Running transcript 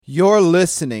You're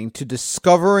listening to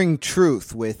Discovering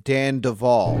Truth with Dan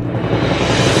Duval.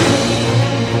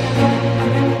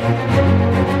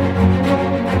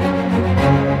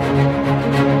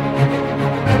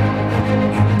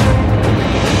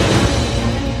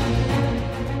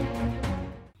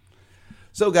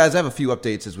 So guys, I have a few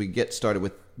updates as we get started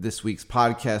with this week's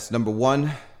podcast. Number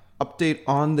one, update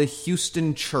on the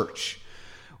Houston church.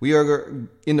 We are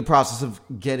in the process of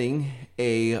getting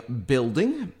a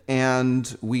building,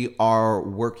 and we are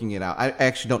working it out. I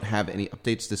actually don't have any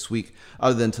updates this week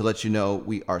other than to let you know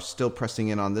we are still pressing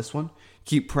in on this one.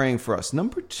 Keep praying for us.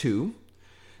 Number two,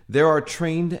 there are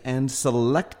trained and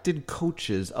selected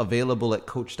coaches available at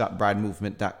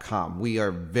coach.bridemovement.com. We are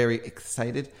very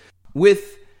excited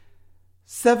with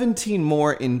 17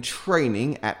 more in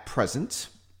training at present.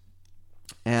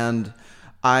 And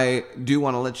I do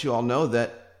want to let you all know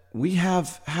that we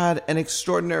have had an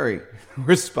extraordinary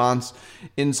response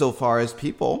insofar as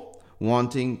people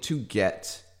wanting to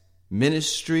get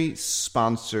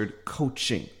ministry-sponsored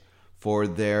coaching for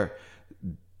their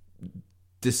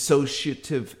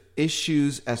dissociative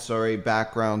issues, SRA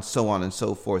background, so on and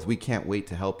so forth. We can't wait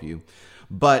to help you,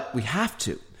 but we have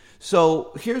to.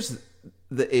 So here's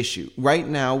the issue. Right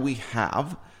now we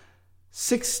have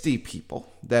 60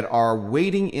 people that are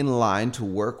waiting in line to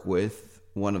work with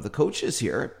one of the coaches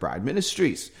here at Bride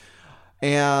Ministries.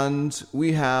 And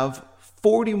we have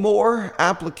 40 more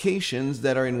applications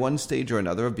that are in one stage or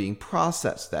another of being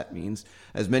processed. That means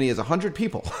as many as 100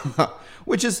 people,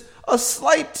 which is a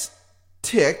slight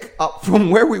tick up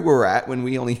from where we were at when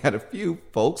we only had a few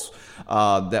folks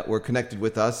that were connected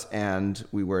with us, and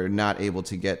we were not able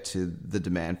to get to the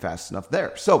demand fast enough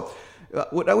there. So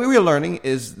what we were learning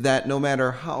is that no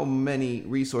matter how many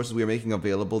resources we are making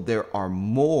available, there are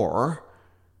more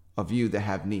of you that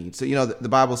have needs. So, the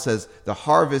Bible says the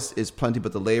harvest is plenty,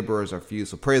 but the laborers are few.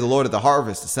 So pray the Lord of the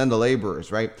harvest to send the laborers,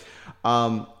 right?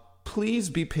 Please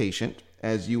be patient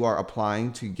as you are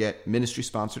applying to get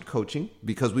ministry-sponsored coaching,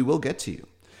 because we will get to you.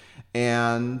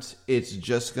 And it's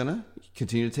just going to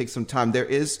continue to take some time. There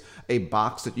is a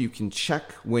box that you can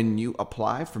check when you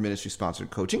apply for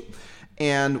ministry-sponsored coaching.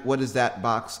 And what does that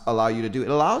box allow you to do? It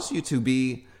allows you to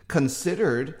be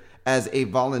considered as a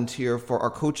volunteer for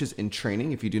our coaches in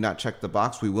training. If you do not check the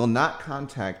box, we will not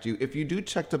contact you. If you do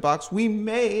check the box, we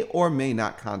may or may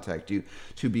not contact you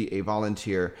to be a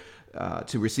volunteer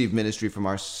to receive ministry from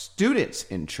our students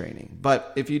in training.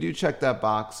 But if you do check that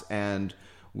box and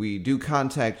we do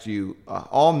contact you,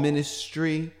 all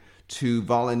ministry to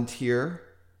volunteer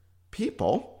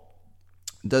people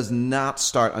does not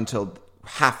start until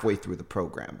halfway through the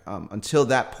program. Until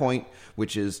that point,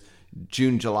 which is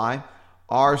June, July,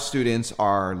 our students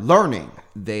are learning,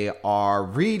 they are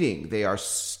reading, they are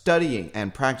studying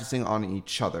and practicing on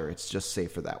each other. It's just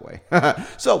safer that way.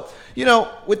 So,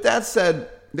 with that said,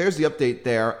 there's the update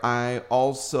there. I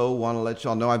also want to let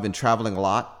y'all know I've been traveling a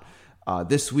lot.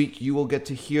 This week, you will get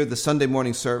to hear the Sunday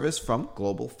morning service from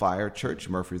Global Fire Church,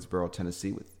 Murfreesboro,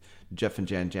 Tennessee, with Jeff and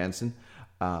Jan Jansen,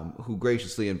 who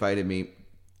graciously invited me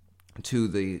to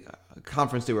the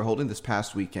conference they were holding this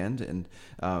past weekend. And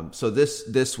so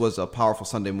this was a powerful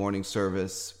Sunday morning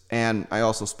service. And I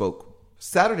also spoke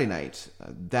Saturday night.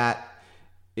 That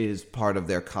is part of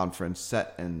their conference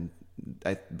set, and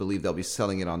I believe they'll be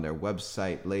selling it on their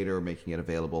website later, making it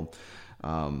available,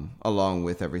 along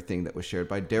with everything that was shared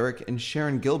by Derek and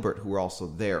Sharon Gilbert, who were also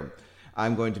there.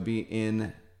 I'm going to be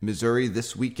in Missouri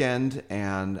this weekend,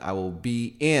 and I will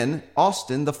be in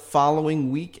Austin the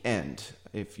following weekend.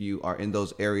 If you are in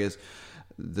those areas,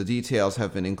 the details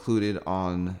have been included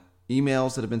on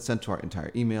emails that have been sent to our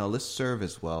entire email listserv,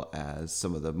 as well as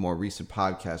some of the more recent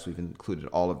podcasts. We've included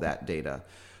all of that data,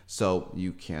 so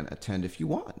you can attend if you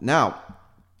want. Now,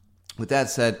 with that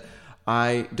said,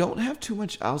 I don't have too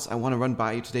much else I want to run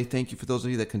by you today. Thank you for those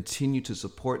of you that continue to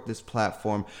support this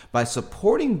platform. By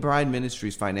supporting Bride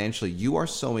Ministries financially, you are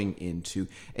sowing into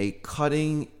a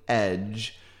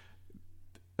cutting-edge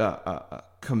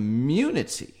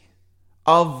community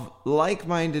of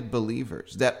like-minded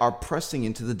believers that are pressing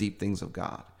into the deep things of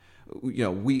God.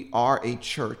 We are a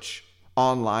church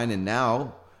online and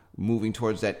now moving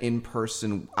towards that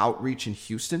in-person outreach in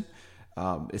Houston,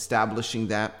 establishing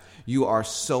that. You are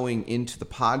sowing into the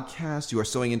podcast. You are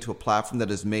sowing into a platform that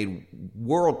has made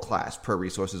world-class prayer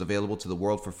resources available to the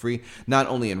world for free, not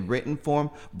only in written form,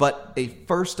 but a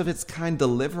first-of-its-kind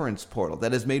deliverance portal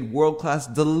that has made world-class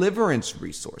deliverance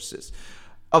resources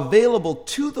available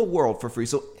to the world for free.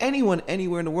 So anyone,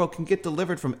 anywhere in the world can get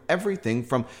delivered from everything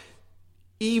from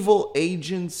evil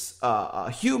agents,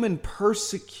 human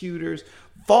persecutors,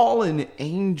 fallen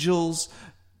angels,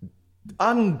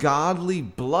 ungodly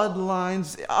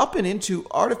bloodlines, up and into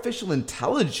artificial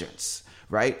intelligence,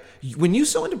 right? When you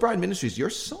sow into Bride Ministries, you're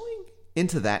sowing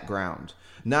into that ground.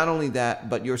 Not only that,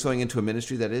 but you're sowing into a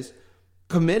ministry that is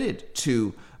committed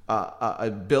to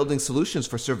building solutions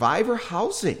for survivor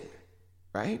housing,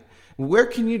 right? Where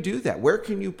can you do that? Where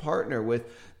can you partner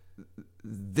with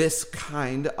this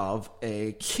kind of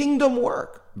a kingdom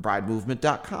work?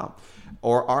 bridemovement.com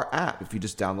or our app. If you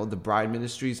just download the Bride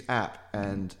Ministries app,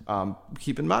 and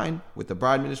keep in mind, with the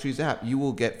Bride Ministries app, you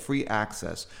will get free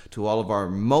access to all of our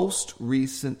most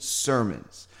recent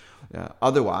sermons.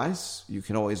 Otherwise, you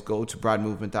can always go to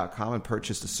bridemovement.com and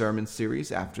purchase the sermon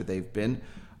series after they've been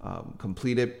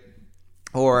completed,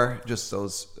 or just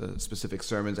those specific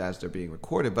sermons as they're being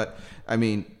recorded. But I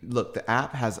mean, look, the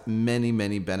app has many,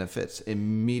 many benefits.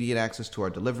 Immediate access to our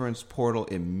Deliverance portal,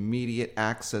 immediate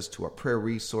access to our prayer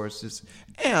resources,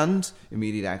 and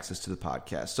immediate access to the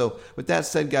podcast. So with that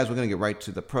said, guys, we're going to get right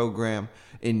to the program.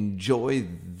 Enjoy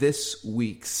this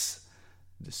week's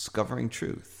Discovering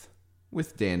Truth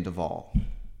with Dan Duval.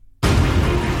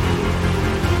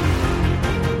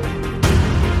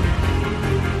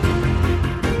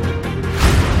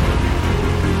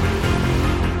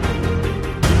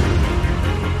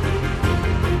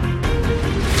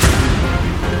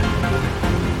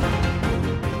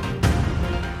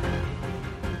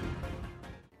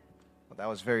 That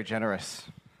was very generous.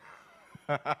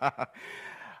 I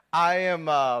am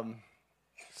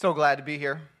so glad to be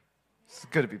here. It's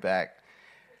good to be back.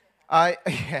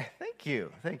 Thank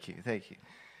you.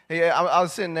 Yeah, I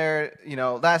was sitting there,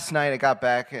 last night I got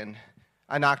back and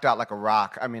I knocked out like a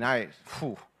rock. I mean,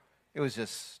 it was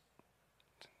just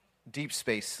deep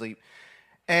space sleep.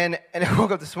 And I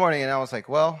woke up this morning and I was like,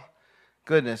 well,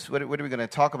 goodness, what are we going to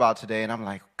talk about today? And I'm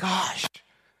like, gosh,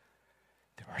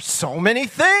 there are so many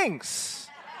things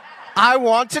I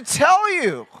want to tell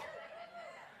you.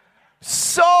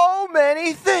 So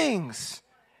many things.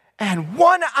 And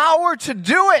 1 hour to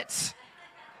do it.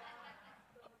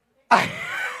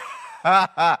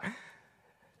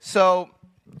 So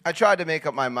I tried to make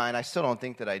up my mind. I still don't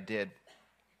think that I did.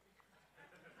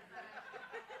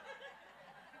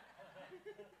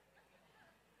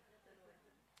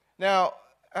 Now,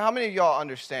 how many of y'all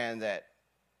understand that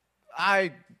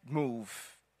I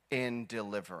move in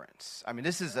deliverance? I mean,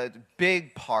 this is a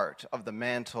big part of the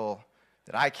mantle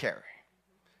that I carry.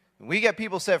 We get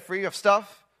people set free of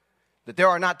stuff that there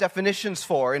are not definitions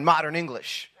for in modern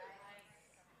English.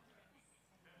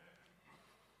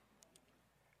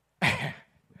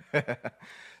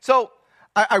 So,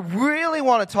 I really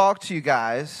want to talk to you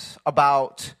guys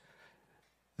about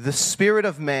the spirit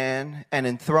of man and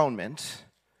enthronement.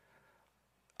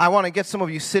 I want to get some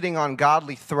of you sitting on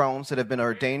godly thrones that have been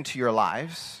ordained to your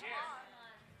lives.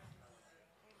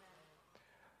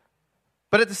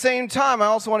 But at the same time, I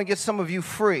also want to get some of you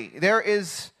free. There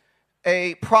is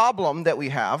a problem that we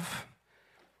have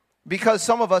because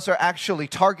some of us are actually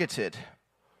targeted.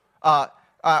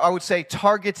 I would say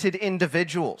targeted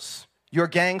individuals. You're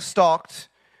gang stalked.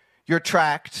 You're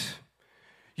tracked.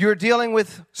 You're dealing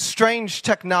with strange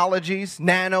technologies,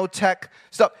 nanotech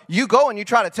stuff. You go and you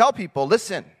try to tell people,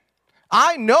 listen,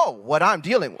 I know what I'm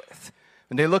dealing with.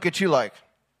 And they look at you like,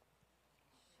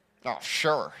 oh,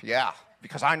 sure, yeah,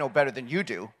 because I know better than you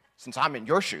do since I'm in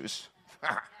your shoes,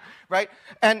 right?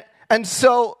 And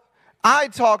so I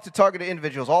talk to targeted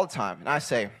individuals all the time, and I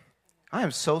say, I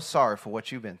am so sorry for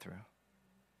what you've been through.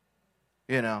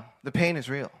 The pain is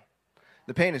real.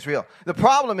 The pain is real. The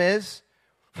problem is,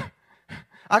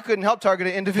 I couldn't help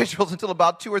targeted individuals until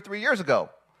about 2 or 3 years ago.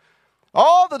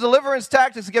 All the deliverance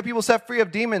tactics to get people set free of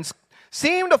demons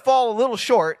seem to fall a little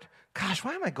short. Gosh,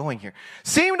 why am I going here?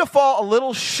 Seem to fall a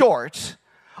little short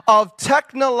of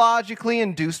technologically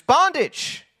induced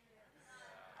bondage.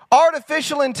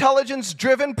 Artificial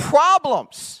intelligence-driven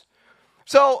problems.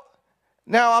 So,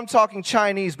 now I'm talking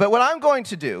Chinese, but what I'm going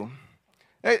to do,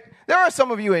 there are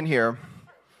some of you in here,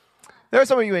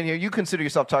 you consider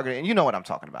yourself targeted, and you know what I'm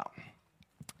talking about.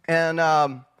 And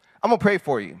I'm going to pray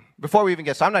for you. Before we even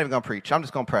get started, I'm not even going to preach. I'm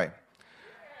just going to pray.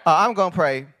 I'm going to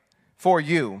pray for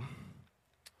you.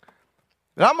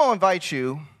 But I'm going to invite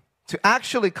you to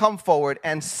actually come forward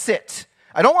and sit.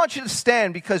 I don't want you to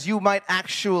stand because you might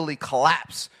actually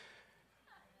collapse.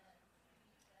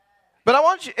 But I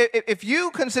want you, if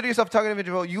you consider yourself a targeted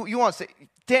individual, you want to say,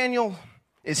 Daniel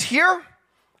is here.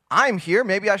 I'm here.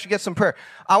 Maybe I should get some prayer.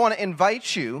 I want to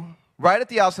invite you right at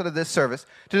the outset of this service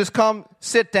to just come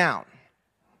sit down.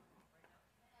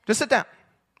 Just sit down,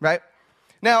 right?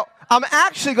 Now, I'm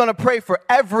actually going to pray for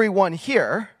everyone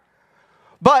here,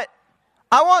 but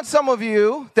I want some of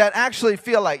you that actually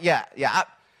feel like,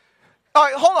 All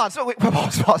right, hold on. So wait,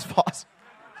 pause.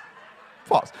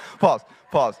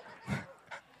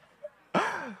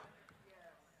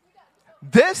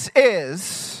 This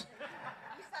is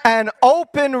an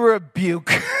open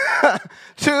rebuke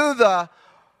to the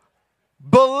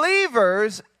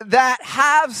believers that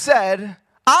have said,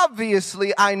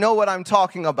 obviously, I know what I'm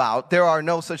talking about. There are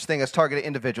no such thing as targeted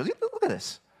individuals. Look at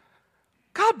this.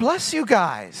 God bless you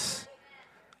guys.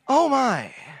 Oh,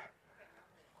 my.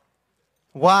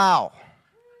 Wow.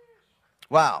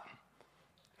 Wow.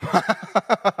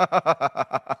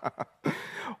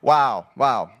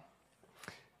 Wow.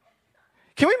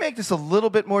 Can we make this a little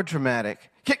bit more dramatic?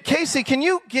 Casey, can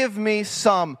you give me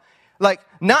some, like,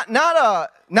 not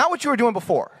what you were doing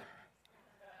before.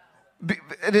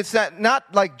 It's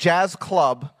not like jazz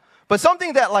club, but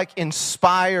something that like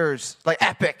inspires, like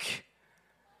epic.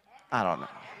 I don't know.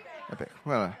 Epic.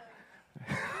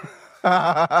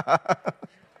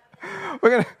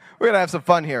 We're gonna have some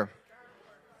fun here.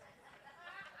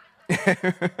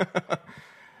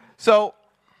 So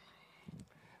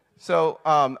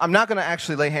I'm not going to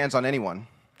actually lay hands on anyone.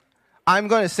 I'm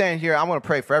going to stand here. I'm going to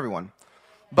pray for everyone.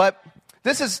 But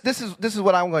this is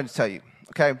what I'm going to tell you.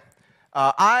 Okay,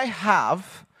 I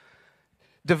have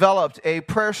developed a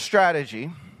prayer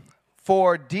strategy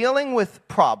for dealing with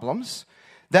problems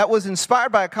that was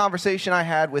inspired by a conversation I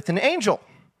had with an angel.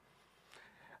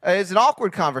 It's an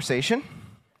awkward conversation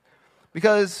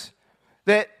because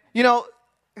the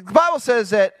Bible says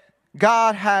that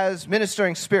God has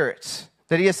ministering spirits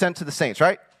that he has sent to the saints,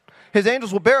 right? His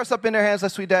angels will bear us up in their hands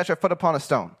lest we dash our foot upon a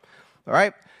stone, all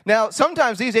right? Now,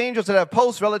 sometimes these angels that have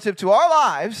posts relative to our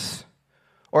lives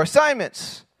or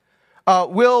assignments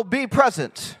will be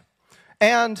present,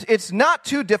 and it's not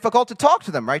too difficult to talk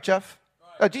to them, right, Jeff?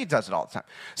 He does it all the time.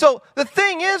 So the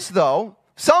thing is, though,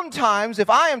 sometimes if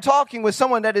I am talking with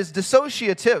someone that is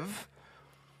dissociative,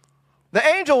 the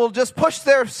angel will just push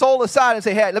their soul aside and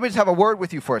say, hey, let me just have a word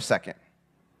with you for a second.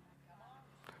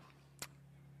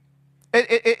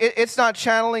 It's not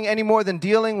channeling any more than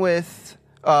dealing with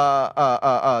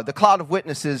the cloud of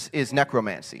witnesses is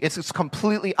necromancy. It's a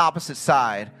completely opposite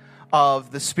side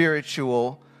of the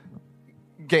spiritual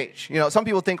gauge. Some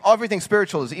people think everything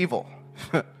spiritual is evil.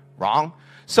 Wrong.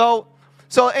 So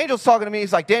angel's talking to me.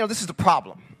 He's like, Daniel, this is the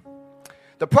problem.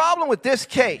 The problem with this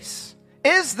case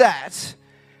is that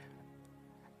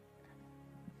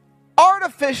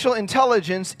artificial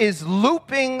intelligence is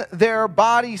looping their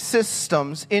body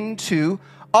systems into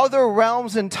other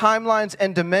realms and timelines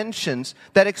and dimensions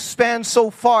that expand so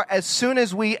far as soon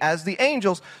as we, as the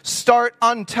angels, start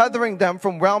untethering them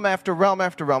from realm after realm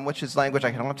after realm, which is language I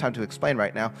don't have time to explain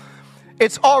right now.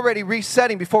 It's already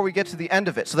resetting before we get to the end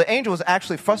of it. So the angel was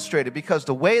actually frustrated because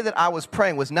the way that I was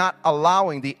praying was not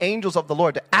allowing the angels of the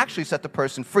Lord to actually set the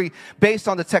person free based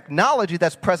on the technology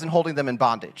that's present holding them in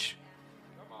bondage.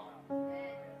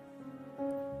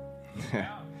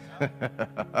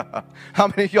 How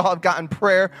many of y'all have gotten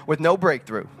prayer with no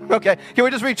breakthrough? Okay, can we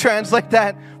just retranslate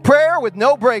that? Prayer with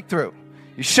no breakthrough.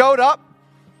 You showed up,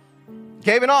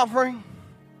 gave an offering,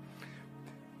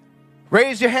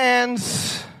 raised your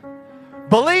hands,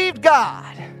 believed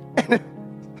God, and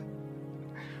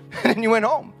then you went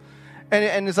home.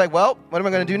 And it's like, well, what am I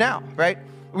going to do now, right?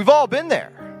 We've all been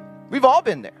there.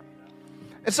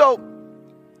 And so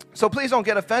please don't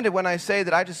get offended when I say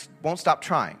that I just won't stop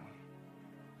trying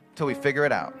till we figure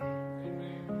it out.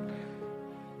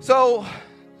 So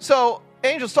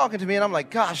Angel's talking to me, and I'm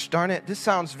like, gosh darn it, this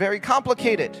sounds very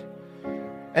complicated.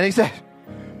 And he said,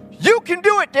 you can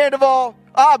do it, Dan Duval.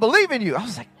 I believe in you. I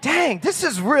was like, dang, this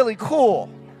is really cool.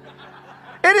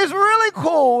 It is really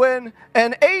cool when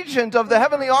an agent of the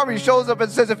heavenly army shows up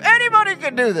and says, if anybody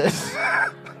can do this.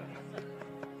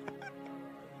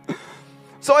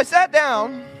 So I sat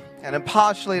down and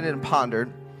postulated and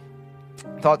pondered,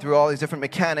 thought through all these different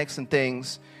mechanics and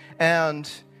things.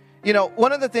 And,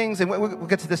 one of the things, and we'll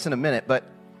get to this in a minute, but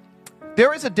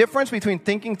there is a difference between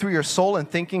thinking through your soul and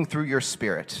thinking through your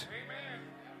spirit.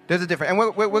 There's a difference.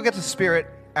 And we'll get to spirit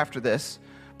after this.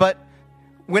 But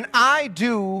when I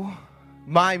do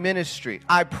my ministry,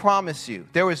 I promise you,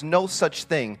 there is no such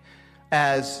thing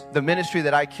as the ministry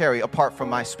that I carry apart from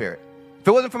my spirit. If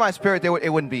it wasn't for my spirit,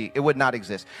 it would not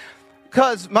exist.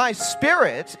 Because my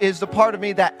spirit is the part of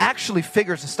me that actually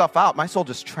figures the stuff out. My soul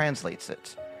just translates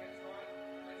it.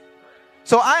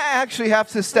 So I actually have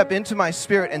to step into my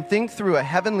spirit and think through a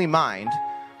heavenly mind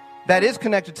that is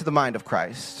connected to the mind of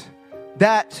Christ,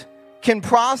 that can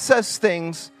process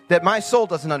things that my soul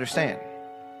doesn't understand.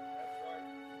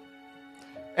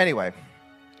 Anyway,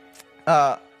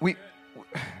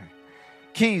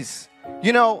 Keys,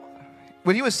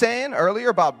 what he was saying earlier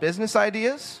about business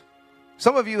ideas,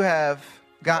 Some of you have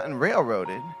gotten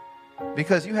railroaded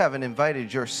because you haven't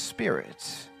invited your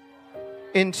spirit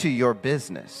into your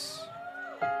business.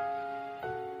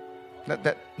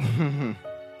 It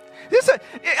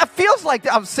feels like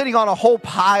I'm sitting on a whole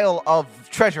pile of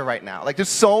treasure right now. Like there's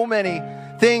so many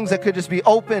things that could just be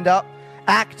opened up,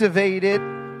 activated,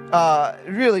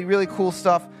 really, really cool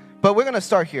stuff. But we're going to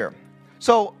start here.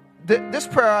 So this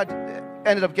prayer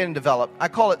ended up getting developed. I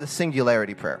call it the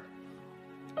singularity prayer.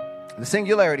 The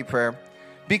singularity prayer,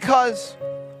 because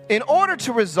in order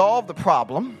to resolve the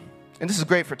problem, and this is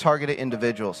great for targeted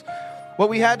individuals, what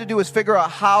we had to do is figure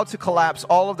out how to collapse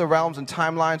all of the realms and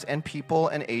timelines and people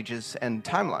and ages and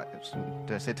timelines,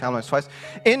 did I say timelines twice,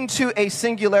 into a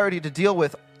singularity to deal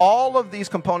with all of these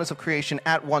components of creation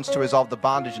at once to resolve the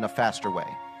bondage in a faster way.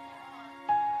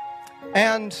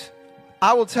 And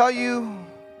I will tell you,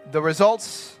 the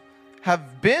results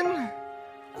have been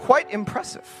quite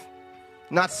impressive.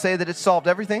 Not to say that it solved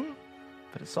everything,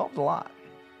 but it solved a lot.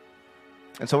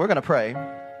 And so we're going to pray,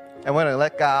 and we're going to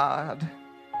let God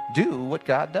do what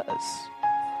God does.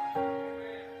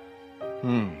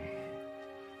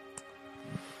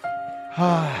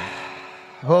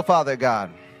 Oh, Father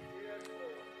God,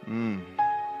 we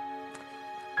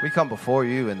come before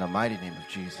you in the mighty name of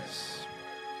Jesus.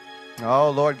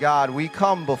 Oh, Lord God, we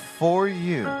come before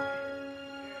you.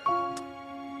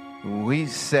 We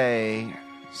say,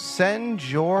 send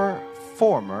your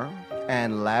former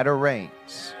and latter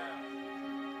rains.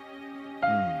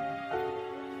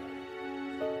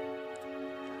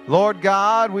 Lord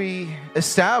God, we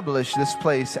establish this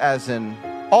place as an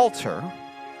altar.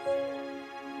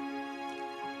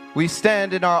 We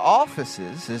stand in our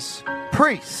offices as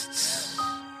priests.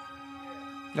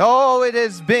 Oh, it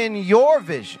has been your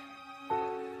vision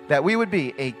that we would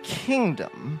be a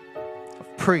kingdom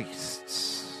of priests.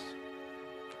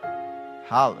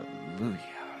 Hallelujah.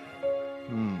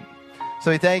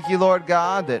 So we thank you, Lord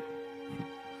God, that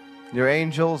your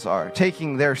angels are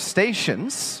taking their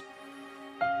stations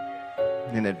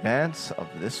in advance of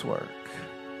this work.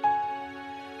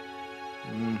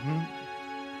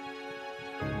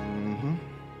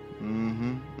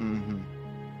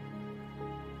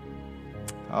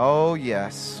 Oh,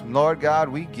 yes. Lord God,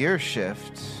 we gear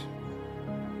shift.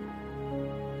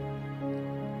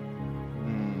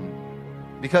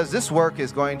 Because this work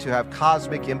is going to have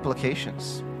cosmic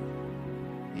implications.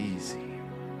 Easy.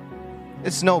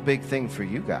 It's no big thing for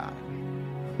you, God.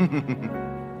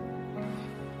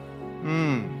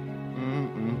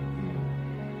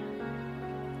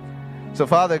 So,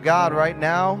 Father God, right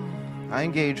now, I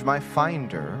engage my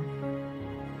finder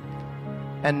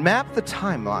and map the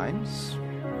timelines,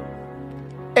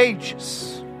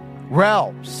 ages,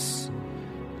 realms,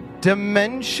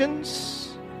 dimensions,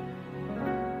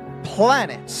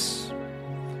 planets,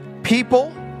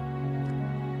 people,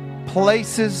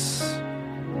 places,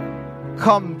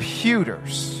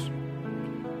 computers,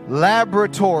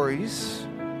 laboratories,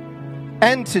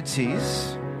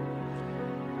 entities,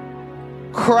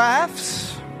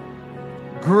 crafts,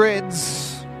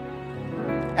 grids,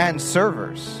 and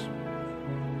servers.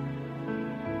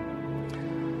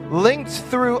 Linked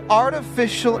through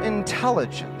artificial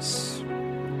intelligence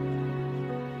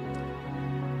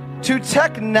to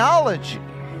technology.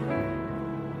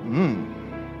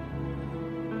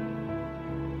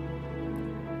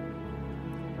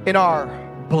 In our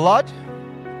blood,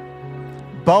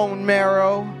 bone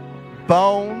marrow,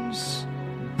 bones,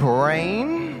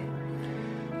 brain,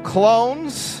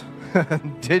 clones,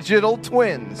 digital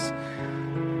twins,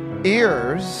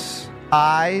 ears,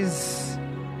 eyes,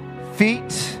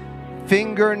 feet,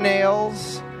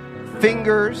 fingernails,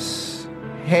 fingers,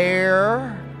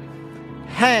 hair,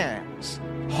 hands,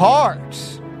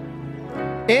 heart,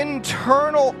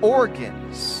 internal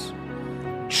organs,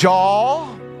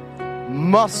 jaw,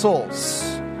 muscles,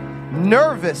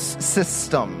 nervous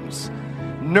systems,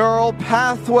 neural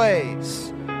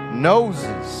pathways,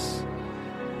 noses,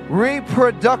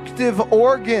 reproductive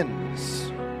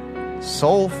organs,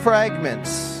 soul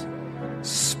fragments,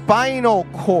 spinal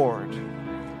cord,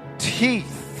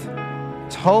 teeth,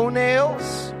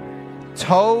 toenails,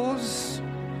 toes,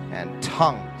 and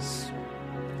tongues.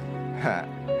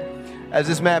 As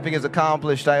this mapping is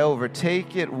accomplished, I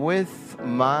overtake it with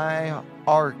my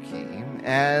Archie,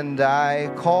 and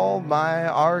I call my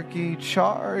Archie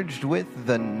charged with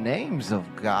the names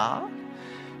of God: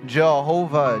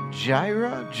 Jehovah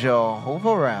Jireh, Jehovah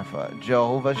Rapha,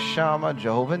 Jehovah Shammah,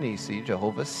 Jehovah Nisi,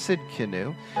 Jehovah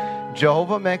Sidkenu,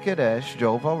 Jehovah Mekadesh,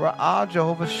 Jehovah Ra'ah,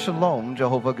 Jehovah Shalom,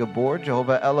 Jehovah Gabor,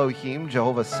 Jehovah Elohim,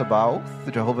 Jehovah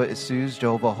Sabaoth, Jehovah Isuz,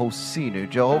 Jehovah Hosinu,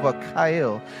 Jehovah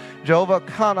Kail, Jehovah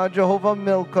Kana, Jehovah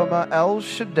Milkama, El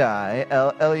Shaddai,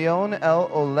 El Elyon, El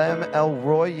Olem, El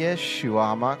Roy,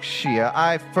 Yeshua HaMashiach.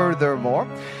 I furthermore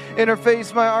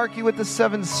interface my archy with the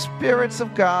seven spirits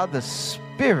of God, the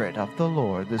Spirit of the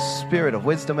Lord, the Spirit of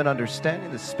wisdom and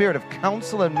understanding, the Spirit of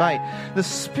counsel and might, the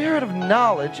Spirit of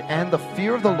knowledge and the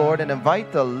fear of the Lord, and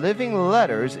invite the living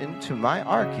letters into my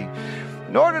archy,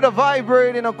 in order to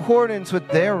vibrate in accordance with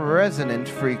their resonant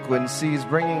frequencies,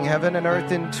 bringing heaven and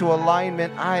earth into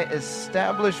alignment. I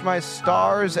establish my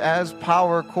stars as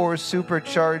power cores,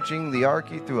 supercharging the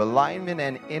archy through alignment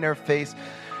and interface,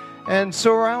 and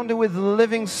surrounded with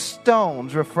living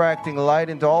stones, refracting light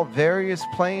into all various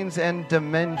planes and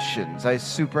dimensions. I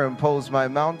superimpose my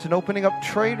mountain, opening up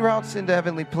trade routes into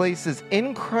heavenly places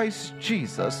in Christ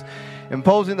Jesus,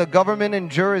 imposing the government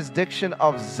and jurisdiction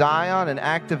of Zion, and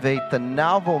activate the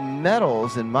novel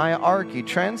metals in my archy,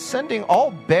 transcending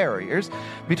all barriers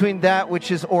between that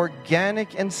which is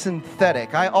organic and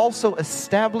synthetic. I also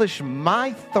establish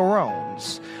my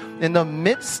thrones in the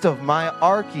midst of my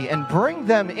archy and bring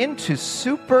them into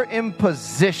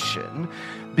superimposition,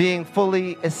 being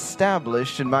fully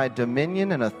established in my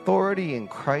dominion and authority in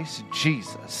Christ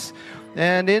Jesus.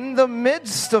 And in the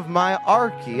midst of my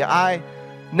archy, I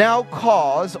now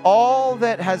cause all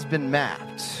that has been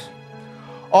mapped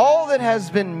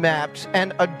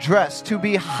and addressed to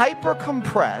be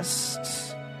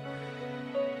hyper-compressed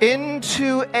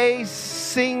into a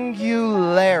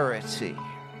singularity.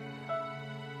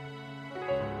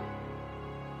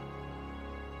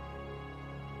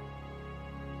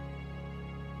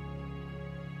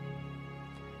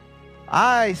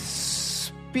 I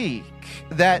speak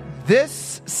that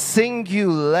this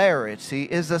singularity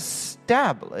is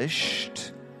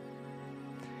established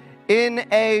in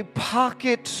a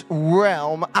pocket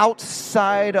realm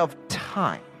outside of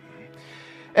time.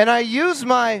 And I use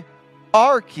my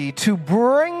archy to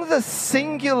bring the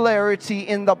singularity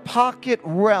in the pocket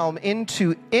realm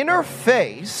into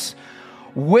interface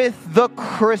with the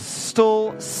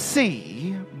crystal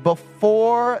sea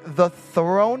before the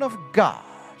throne of God.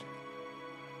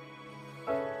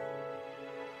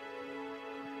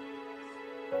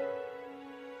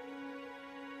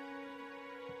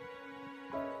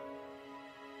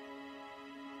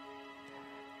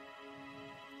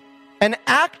 And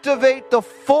activate the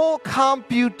full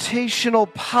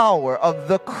computational power of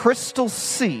the crystal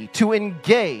sea to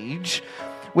engage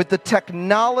with the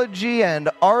technology and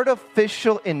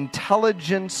artificial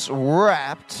intelligence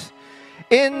wrapped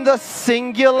in the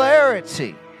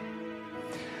singularity.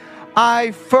 I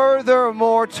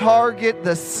furthermore target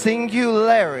the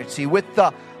singularity with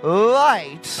the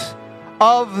light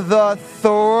of the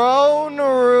throne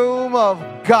room of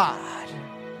God,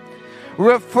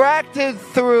 refracted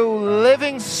through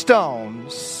living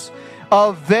stones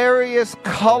of various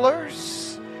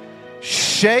colors,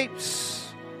 shapes,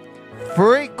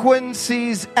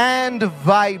 frequencies, and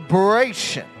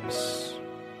vibrations.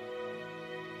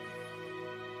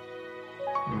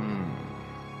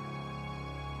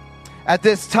 At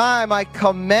this time, I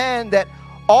command that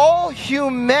all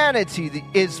humanity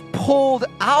is pulled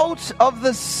out of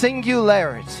the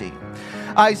singularity.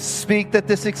 I speak that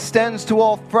this extends to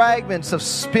all fragments of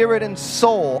spirit and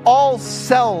soul, all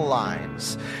cell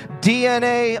lines,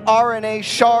 DNA, RNA,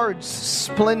 shards,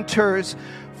 splinters,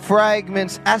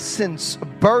 fragments, essence,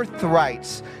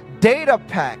 birthrights, data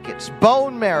packets,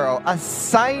 bone marrow,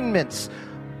 assignments,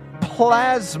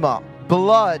 plasma,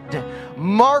 blood,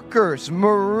 markers,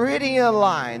 meridian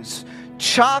lines,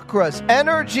 chakras,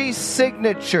 energy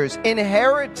signatures,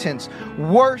 inheritance,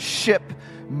 worship,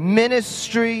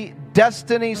 ministry,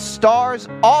 destiny, stars,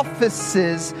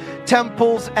 offices,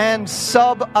 temples, and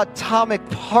subatomic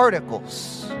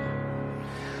particles.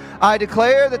 I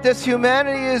declare that this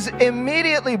humanity is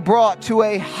immediately brought to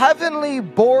a heavenly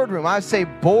boardroom. I say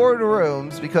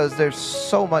boardrooms because there's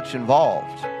so much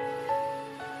involved,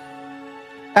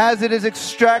 as it is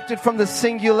extracted from the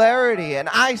singularity. And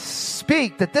I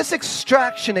speak that this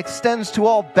extraction extends to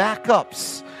all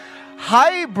backups,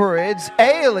 hybrids,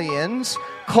 aliens,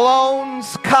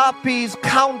 clones, copies,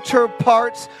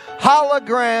 counterparts,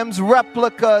 holograms,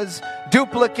 replicas,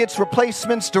 duplicates,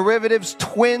 replacements, derivatives,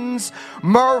 twins,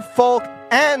 merfolk,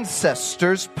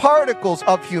 ancestors, particles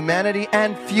of humanity,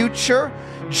 and future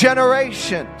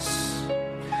generations,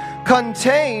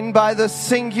 contained by the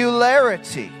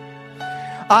singularity.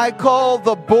 I call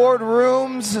the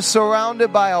boardrooms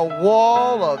surrounded by a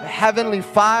wall of heavenly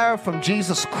fire from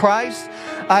Jesus Christ.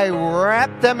 I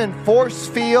wrap them in force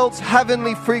fields,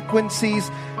 heavenly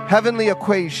frequencies, heavenly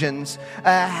equations,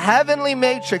 a heavenly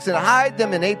matrix, and hide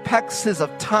them in apexes of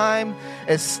time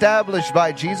established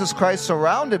by Jesus Christ,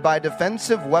 surrounded by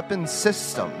defensive weapon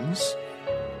systems.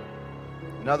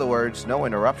 In other words, no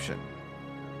interruption.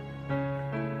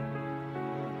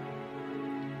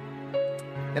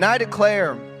 And I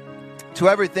declare to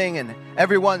everything and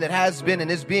everyone that has been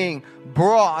and is being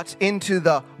brought into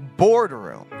the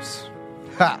boardrooms,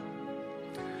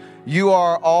 you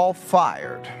are all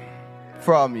fired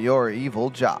from your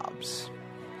evil jobs.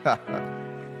 And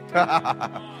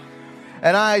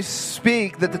I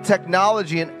speak that the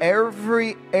technology in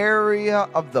every area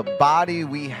of the body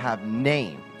we have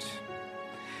named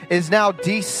is now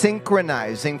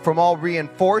desynchronizing from all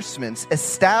reinforcements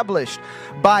established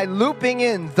by looping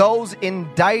in those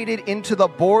indicted into the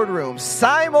boardroom,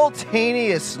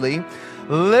 simultaneously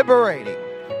liberating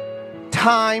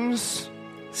times,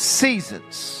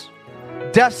 seasons,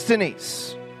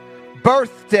 destinies,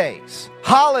 birthdays,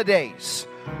 holidays,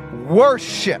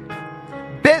 worship,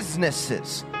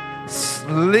 businesses,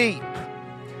 sleep,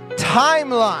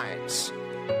 timelines,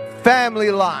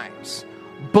 family lines,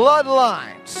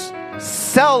 bloodlines,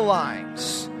 cell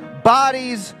lines,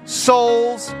 bodies,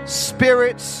 souls,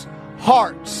 spirits,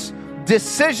 hearts,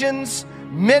 decisions,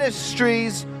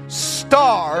 ministries,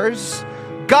 stars,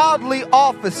 godly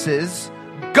offices,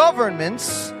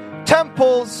 governments,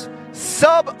 temples,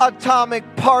 subatomic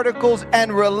particles,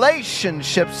 and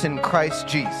relationships in Christ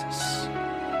Jesus.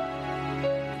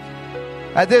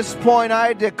 At this point,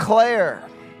 I declare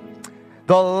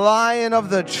the Lion of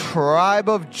the tribe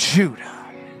of Judah.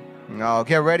 Now,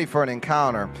 get ready for an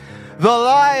encounter. The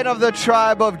Lion of the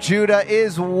tribe of Judah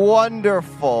is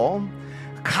wonderful,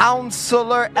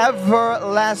 Counselor,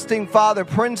 everlasting Father,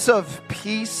 Prince of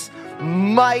Peace,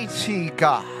 mighty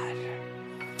God.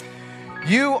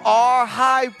 You are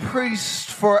high priest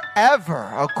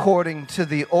forever, according to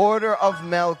the order of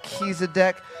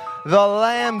Melchizedek, the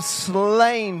Lamb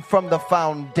slain from the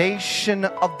foundation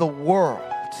of the world.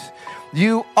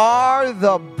 You are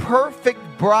the perfect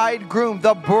bridegroom,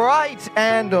 the bright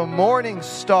and morning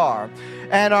star,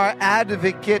 and our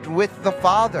advocate with the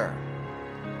Father.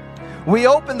 We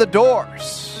open the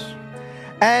doors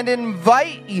and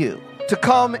invite you to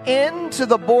come into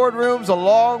the boardrooms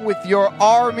along with your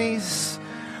armies.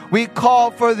 We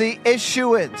call for the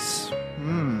issuance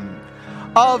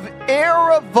of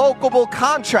irrevocable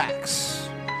contracts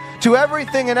to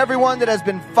everything and everyone that has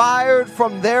been fired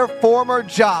from their former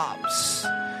jobs,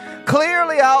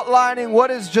 clearly outlining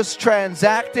what is just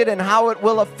transacted and how it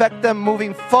will affect them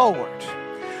moving forward.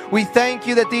 We thank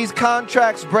you that these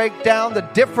contracts break down the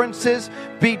differences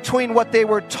between what they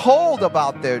were told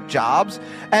about their jobs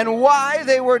and why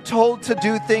they were told to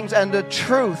do things, and the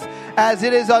truth as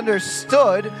it is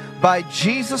understood by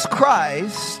Jesus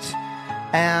Christ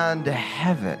and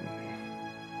heaven.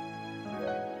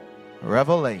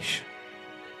 Revelation.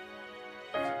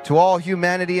 To all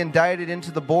humanity indicted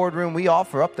into the boardroom, we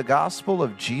offer up the gospel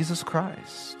of Jesus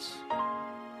Christ.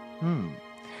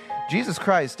 Jesus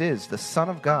Christ is the Son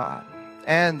of God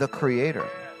and the Creator.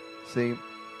 See,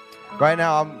 right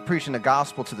now I'm preaching the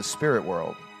gospel to the spirit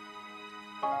world.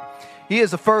 He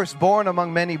is the firstborn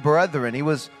among many brethren. He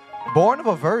was born of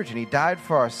a virgin. He died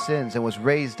for our sins and was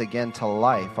raised again to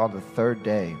life on the third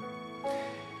day.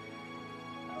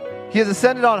 He has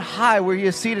ascended on high, where he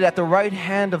is seated at the right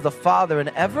hand of the Father and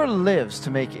ever lives to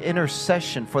make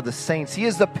intercession for the saints. He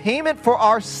is the payment for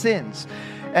our sins.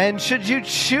 And should you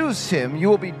choose him, you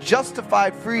will be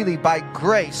justified freely by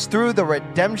grace through the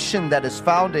redemption that is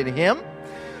found in him.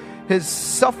 His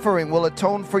suffering will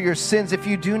atone for your sins. If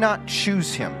you do not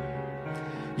choose him,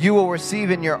 you will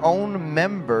receive in your own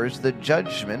members the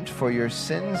judgment for your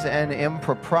sins and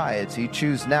impropriety.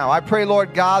 Choose now. I pray,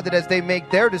 Lord God, that as they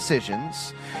make their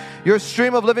decisions, your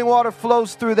stream of living water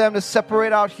flows through them to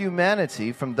separate out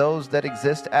humanity from those that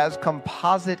exist as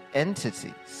composite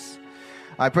entities.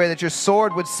 I pray that your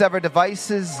sword would sever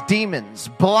devices, demons,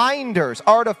 blinders,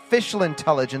 artificial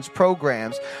intelligence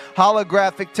programs,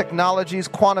 holographic technologies,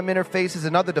 quantum interfaces,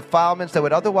 and other defilements that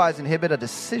would otherwise inhibit a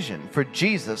decision for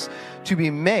Jesus to be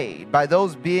made by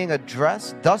those being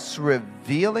addressed, thus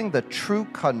revealing the true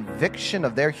conviction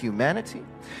of their humanity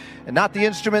and not the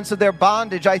instruments of their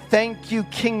bondage. I thank you,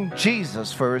 King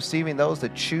Jesus, for receiving those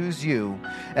that choose you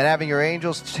and having your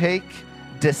angels take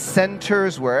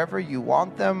dissenters wherever you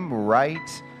want them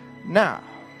right now.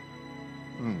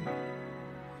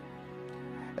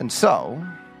 And so,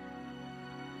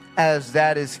 as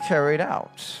that is carried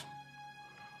out,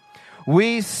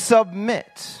 we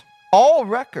submit all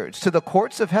records to the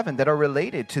courts of heaven that are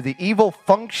related to the evil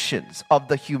functions of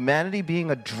the humanity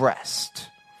being addressed,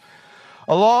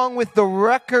 along with the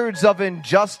records of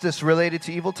injustice related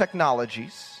to evil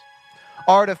technologies,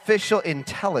 artificial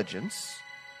intelligence,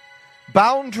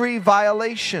 boundary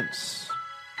violations,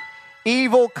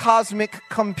 evil cosmic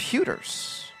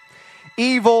computers,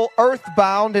 evil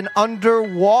earthbound and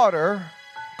underwater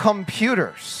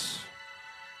computers,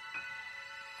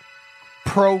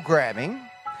 programming,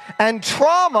 and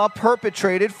trauma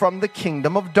perpetrated from the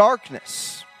kingdom of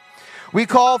darkness. We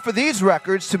call for these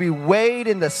records to be weighed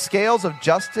in the scales of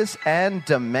justice and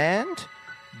demand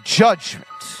judgment.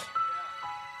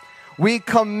 We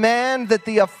command that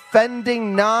the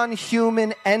offending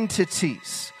non-human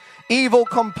entities, evil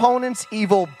components,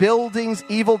 evil buildings,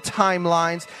 evil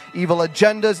timelines, evil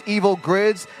agendas, evil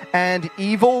grids, and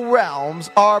evil realms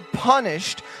are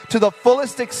punished to the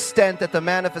fullest extent that the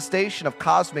manifestation of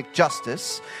cosmic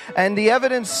justice and the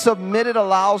evidence submitted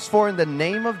allows for in the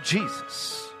name of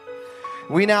Jesus.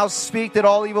 We now speak that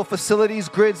all evil facilities,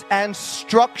 grids, and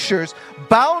structures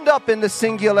bound up in the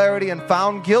singularity and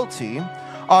found guilty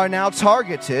are now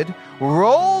targeted,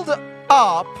 rolled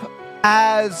up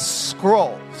as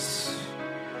scrolls,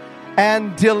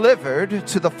 and delivered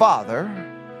to the Father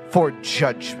for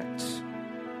judgment.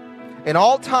 In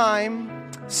all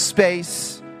time,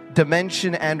 space,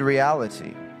 dimension, and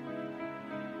reality.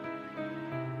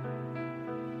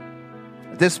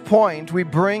 At this point, we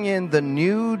bring in the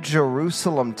New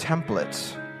Jerusalem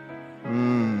template.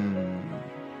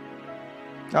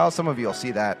 Oh, some of you will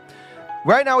see that.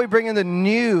 Right now, we bring in the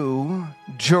New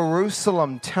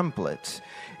Jerusalem template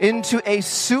into a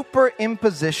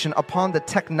superimposition upon the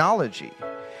technology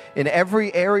in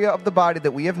every area of the body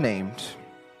that we have named.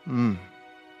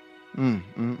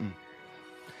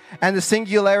 And the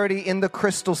singularity in the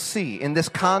crystal sea. In this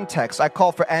context, I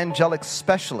call for angelic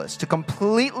specialists to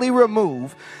completely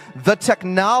remove the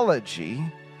technology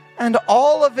and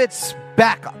all of its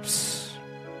backups.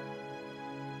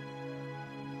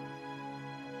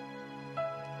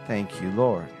 Thank you,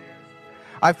 Lord.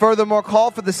 I furthermore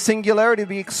call for the singularity to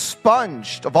be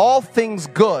expunged of all things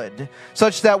good,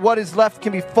 such that what is left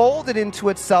can be folded into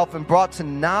itself and brought to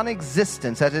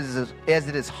non-existence as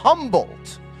it is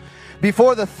humbled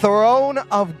before the throne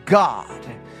of God.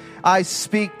 I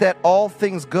speak that all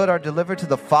things good are delivered to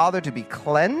the Father to be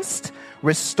cleansed,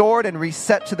 restored, and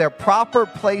reset to their proper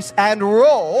place and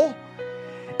role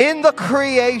in the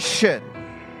creation.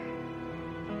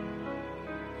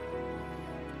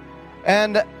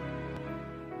 And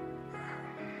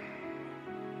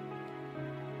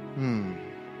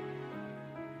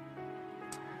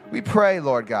we pray,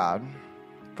 Lord God,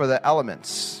 for the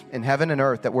elements in heaven and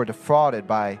earth that were defrauded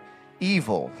by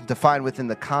evil, defined within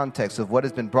the context of what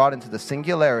has been brought into the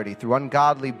singularity through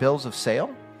ungodly bills of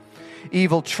sale,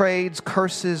 evil trades,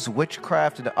 curses,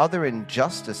 witchcraft, and other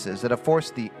injustices that have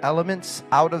forced the elements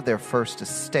out of their first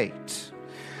estate.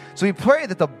 So we pray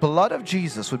that the blood of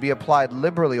Jesus would be applied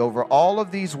liberally over all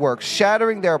of these works,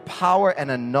 shattering their power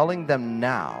and annulling them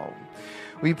now.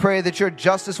 We pray that your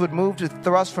justice would move to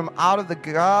thrust from out of the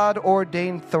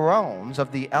God-ordained thrones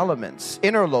of the elements,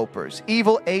 interlopers,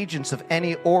 evil agents of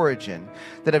any origin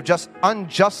that have just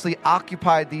unjustly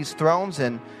occupied these thrones,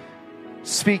 and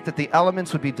speak that the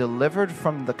elements would be delivered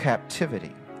from the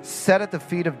captivity, set at the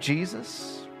feet of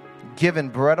Jesus, given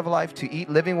bread of life to eat,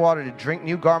 living water to drink,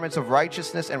 new garments of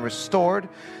righteousness, and restored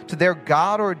to their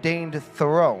God-ordained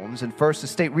thrones in first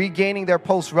estate, regaining their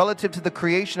post relative to the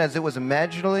creation as it was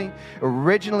originally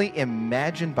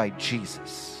imagined by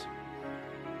Jesus.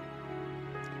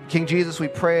 King Jesus, we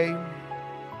pray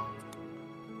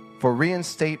for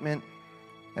reinstatement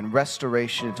and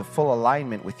restoration into full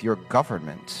alignment with your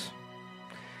government.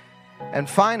 And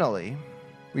finally,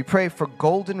 we pray for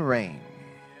golden rain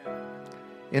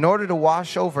in order to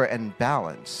wash over and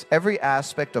balance every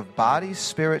aspect of body,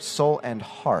 spirit, soul, and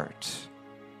heart.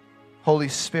 Holy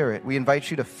Spirit, we invite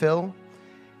you to fill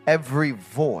every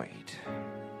void.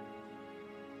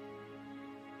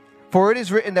 For it is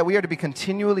written that we are to be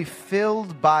continually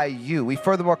filled by you. We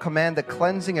furthermore command the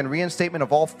cleansing and reinstatement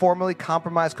of all formerly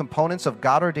compromised components of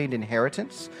God-ordained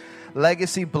inheritance,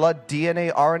 legacy, blood,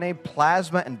 DNA, RNA,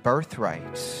 plasma, and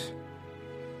birthright.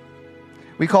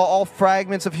 We call all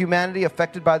fragments of humanity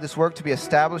affected by this work to be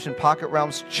established in pocket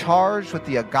realms charged with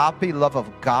the agape love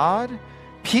of God,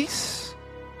 peace,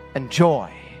 and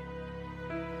joy.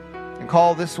 And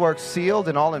call this work sealed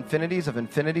in all infinities of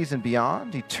infinities and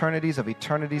beyond, eternities of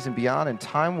eternities and beyond, and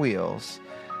time wheels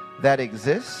that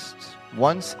exist,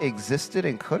 once existed,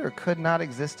 and could or could not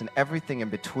exist, and everything in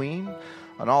between,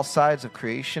 on all sides of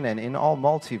creation and in all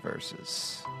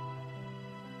multiverses.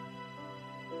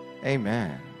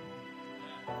 Amen.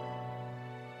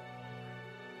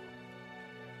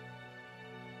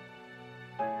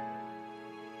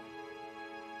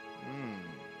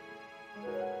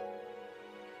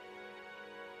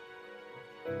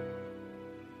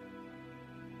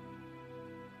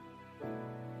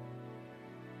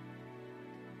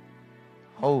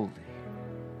 holy.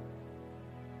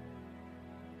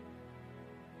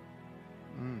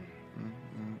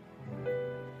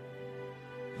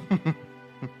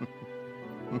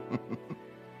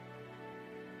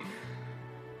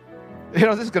 You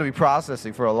know, this is going to be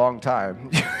processing for a long time.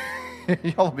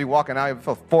 Y'all will be walking out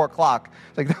until 4 o'clock.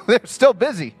 It's like, they're still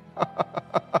busy.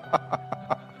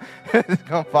 It's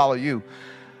going to follow you.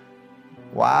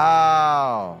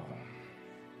 Wow.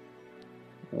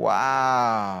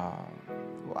 Wow.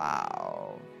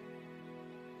 Wow.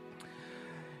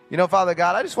 You know, Father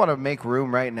God, I just want to make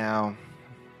room right now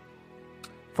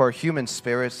for human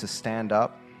spirits to stand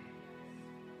up.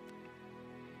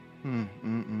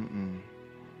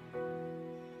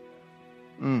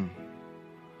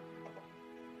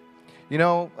 You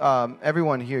know,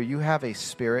 everyone here, you have a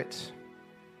spirit.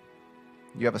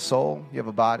 You have a soul, you have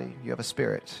a body, you have a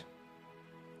spirit.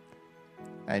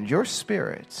 And your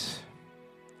spirit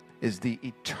is the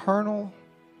eternal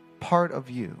part of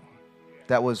you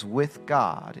that was with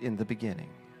God in the beginning.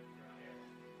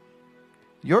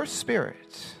 Your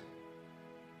spirit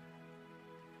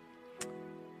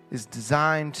is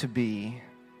designed to be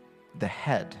the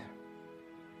head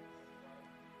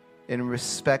in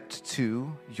respect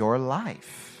to your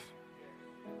life.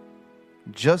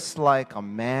 Just like a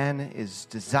man is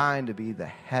designed to be the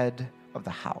head of the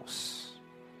house,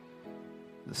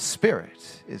 the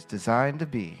Spirit is designed to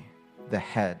be the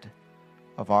head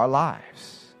of our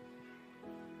lives.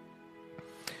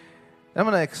 And I'm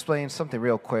going to explain something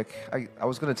real quick. I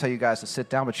was going to tell you guys to sit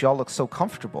down, but y'all look so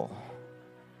comfortable.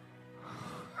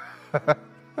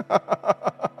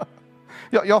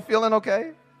 Y'all feeling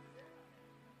okay?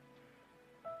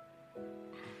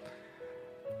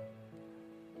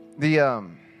 You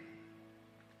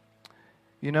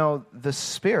know, the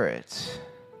spirit,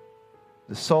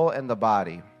 the soul, and the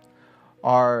body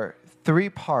are 3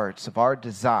 parts of our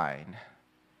design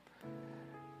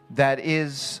that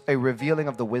is a revealing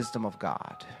of the wisdom of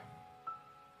God.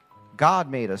 God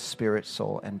made us spirit,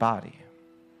 soul, and body.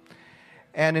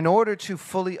 And in order to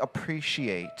fully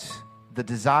appreciate the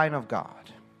design of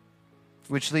God,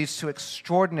 which leads to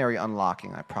extraordinary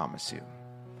unlocking, I promise you,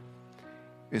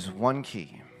 is one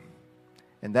key.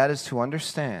 And that is to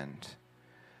understand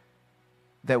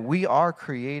that we are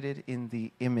created in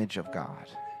the image of God.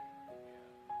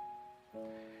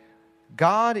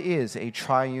 God is a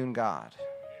triune God.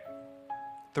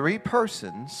 3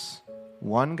 persons,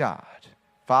 one God.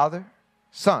 Father,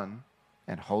 Son,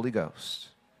 and Holy Ghost.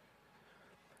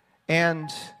 And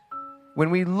when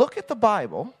we look at the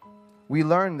Bible, we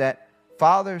learn that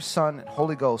Father, Son, and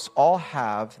Holy Ghost all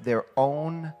have their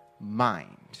own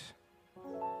mind.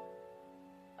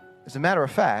 As a matter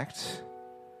of fact,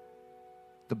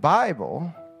 the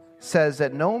Bible says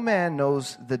that no man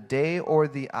knows the day or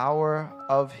the hour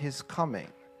of his coming,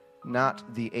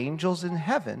 not the angels in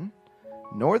heaven,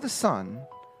 nor the Son,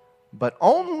 but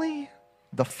only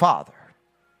the Father.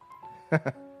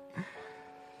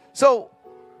 So,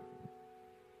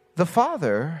 the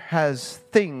Father has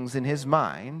things in his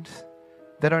mind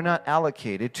that are not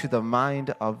allocated to the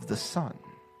mind of the Son,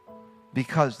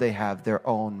 because they have their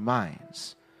own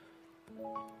minds.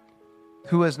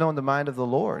 Who has known the mind of the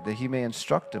Lord, that he may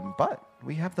instruct him? But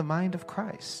we have the mind of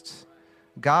Christ.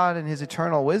 God in his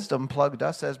eternal wisdom plugged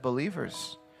us as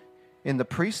believers in the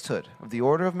priesthood of the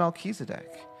order of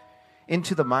Melchizedek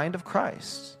into the mind of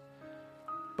Christ,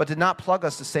 but did not plug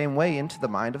us the same way into the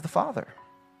mind of the Father,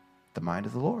 the mind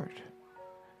of the Lord.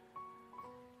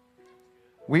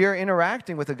 We are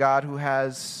interacting with a God who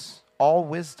has all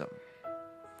wisdom,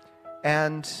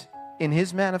 and in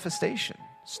his manifestation,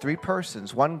 it's 3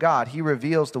 persons, one God. He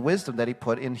reveals the wisdom that he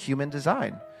put in human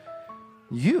design.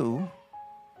 You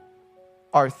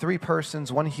are 3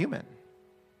 persons, one human.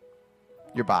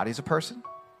 Your body's a person.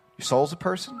 Your soul's a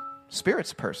person.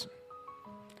 Spirit's a person.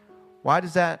 Why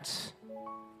does that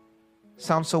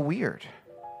sound so weird?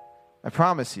 I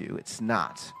promise you it's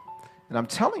not. And I'm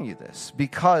telling you this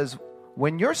because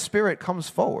when your spirit comes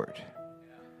forward,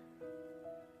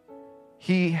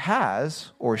 he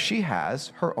has or she has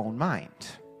her own mind.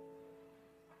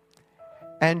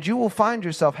 And you will find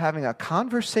yourself having a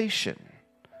conversation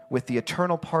with the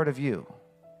eternal part of you.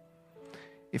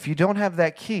 If you don't have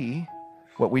that key,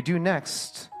 what we do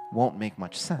next won't make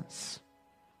much sense.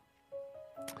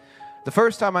 The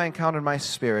first time I encountered my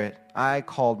spirit, I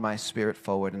called my spirit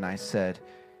forward and I said,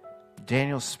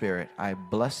 Daniel's spirit, I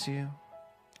bless you,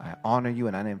 I honor you,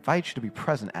 and I invite you to be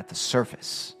present at the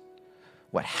surface.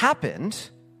 What happened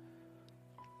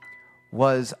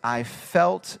was I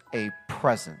felt a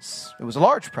presence. It was a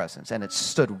large presence, and it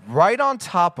stood right on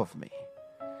top of me.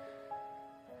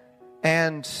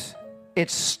 And it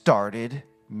started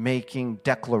making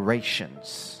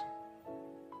declarations.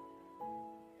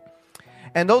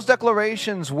 And those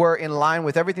declarations were in line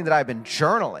with everything that I've been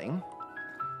journaling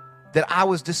that I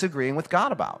was disagreeing with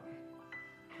God about.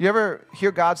 You ever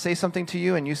hear God say something to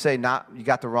you and you say, "Nah, you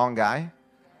got the wrong guy"?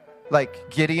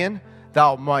 Like Gideon,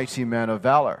 "Thou mighty man of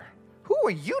valor." Who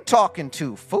are you talking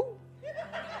to, fool?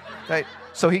 Right?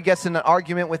 So he gets in an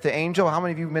argument with the angel. How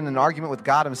many of you have been in an argument with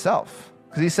God himself?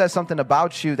 Because he says something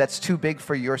about you that's too big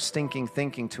for your stinking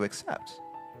thinking to accept.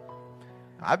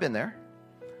 I've been there.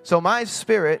 So my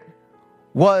spirit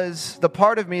was the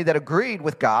part of me that agreed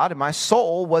with God, and my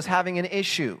soul was having an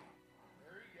issue.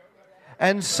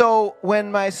 And so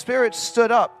when my spirit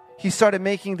stood up, he started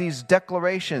making these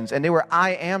declarations, and they were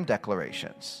I am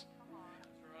declarations.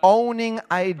 Owning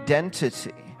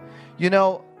identity. You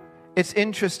know, it's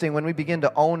interesting when we begin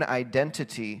to own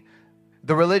identity,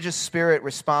 the religious spirit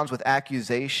responds with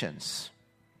accusations.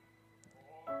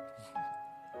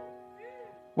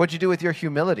 What'd you do with your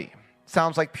humility?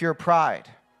 Sounds like pure pride.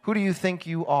 Who do you think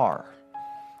you are?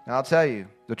 And I'll tell you,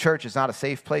 the church is not a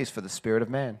safe place for the spirit of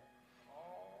man.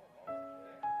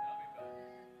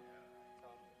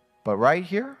 But right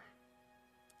here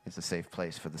is a safe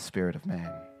place for the spirit of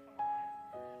man.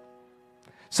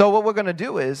 So what we're going to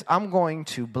do is I'm going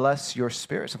to bless your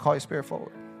spirits and call your spirit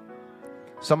forward.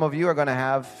 Some of you are going to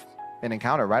have an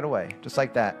encounter right away, just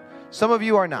like that. Some of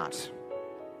you are not.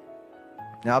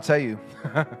 Now I'll tell you,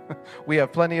 we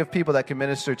have plenty of people that can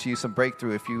minister to you some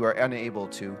breakthrough if you are unable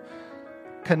to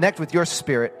connect with your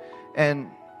spirit.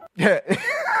 And yeah,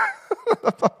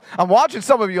 I'm watching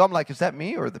some of you. I'm like, is that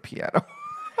me or the piano?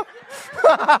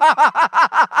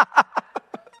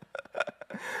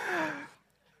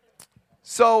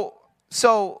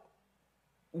 So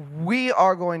we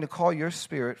are going to call your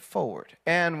spirit forward.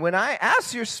 And when I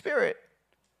ask your spirit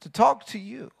to talk to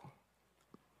you,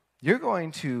 you're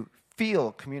going to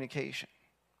feel communication.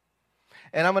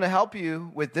 And I'm going to help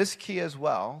you with this key as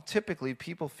well. Typically,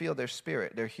 people feel their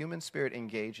spirit, their human spirit,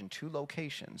 engage in two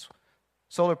locations,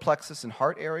 solar plexus and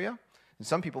heart area. And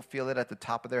some people feel it at the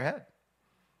top of their head.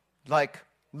 Like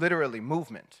literally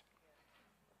movement,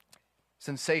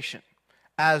 sensation,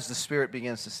 as the spirit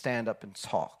begins to stand up and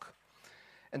talk.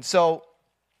 And so,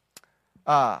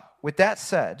 with that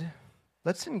said,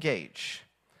 let's engage.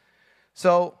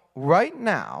 So, right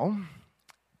now,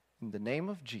 in the name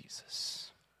of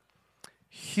Jesus,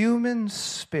 human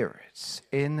spirits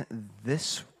in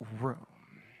this room,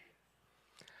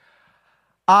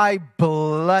 I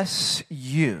bless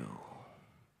you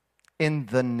in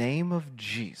the name of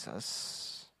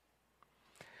Jesus,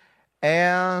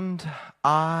 and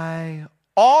I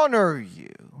honor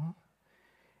you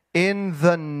in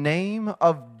the name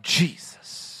of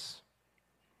Jesus.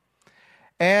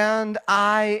 And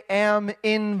I am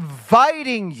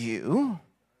inviting you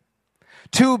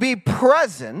to be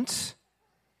present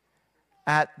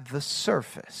at the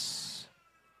surface.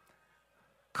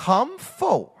 Come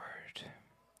forward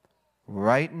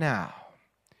right now.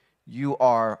 You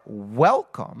are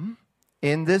welcome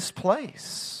in this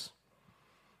place.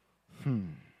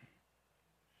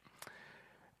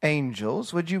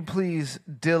 Angels, would you please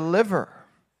deliver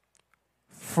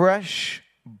fresh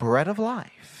bread of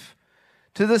life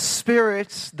to the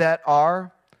spirits that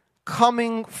are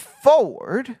coming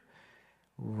forward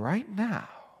right now,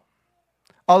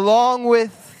 along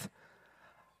with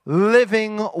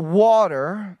living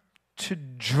water to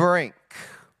drink.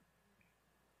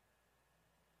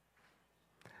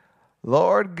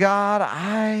 Lord God,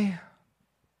 I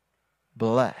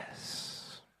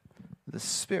bless the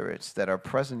spirits that are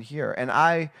present here, and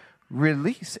I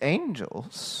release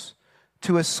angels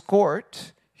to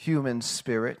escort human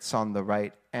spirits on the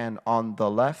right and on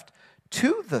the left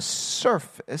to the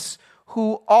surface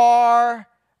who are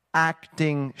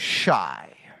acting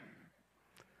shy.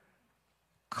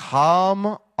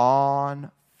 Come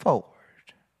on forward.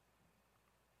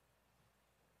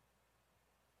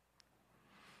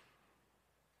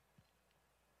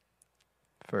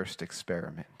 First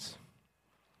experiment.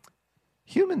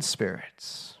 Human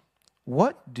spirits,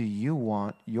 what do you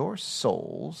want your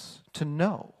souls to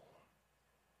know?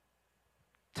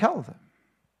 Tell them.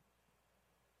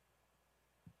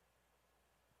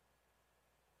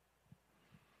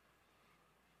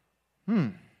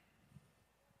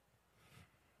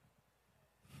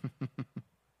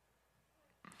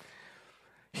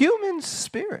 Human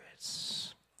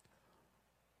spirits,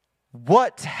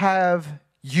 what have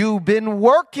you been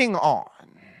working on?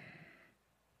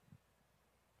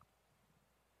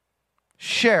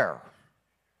 Share.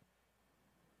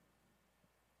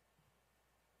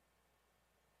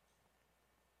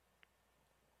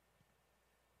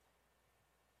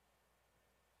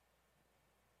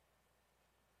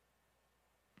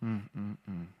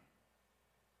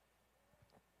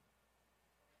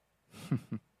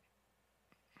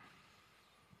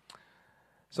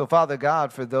 So, Father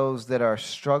God, for those that are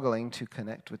struggling to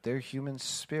connect with their human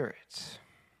spirit,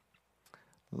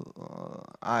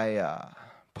 I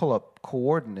pull up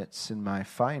coordinates in my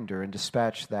finder and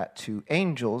dispatch that to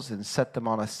angels and set them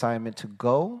on assignment to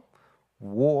go,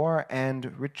 war,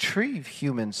 and retrieve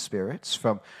human spirits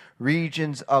from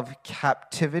regions of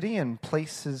captivity and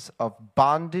places of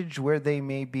bondage where they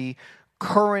may be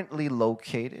currently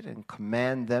located, and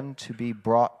command them to be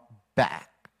brought back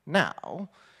now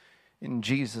in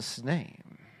Jesus'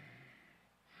 name.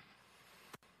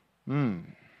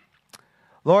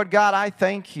 Lord God, I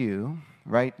thank you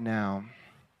right now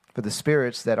for the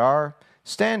spirits that are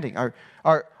standing,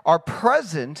 are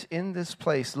present in this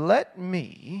place. Let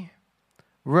me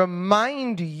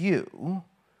remind you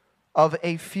of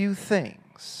a few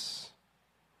things.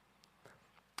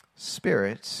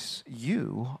 Spirits,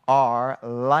 you are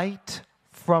light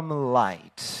from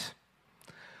light.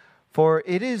 For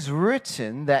it is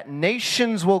written that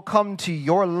nations will come to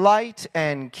your light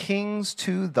and kings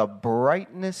to the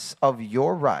brightness of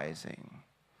your rising.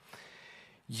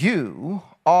 You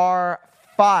are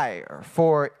fire,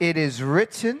 for it is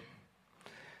written,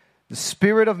 the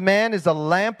spirit of man is the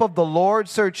lamp of the Lord,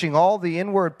 searching all the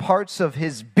inward parts of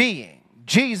his being.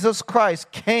 Jesus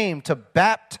Christ came to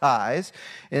baptize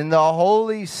in the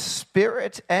Holy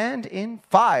Spirit and in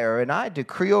fire. And I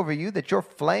decree over you that your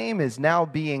flame is now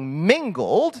being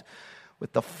mingled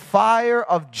with the fire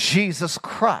of Jesus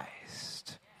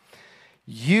Christ.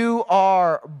 You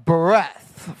are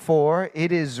breath, for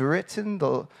it is written,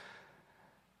 the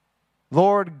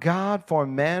Lord God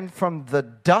formed man from the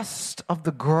dust of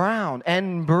the ground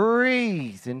and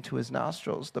breathed into his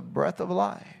nostrils the breath of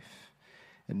life.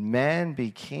 And man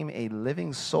became a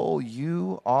living soul.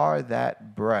 You are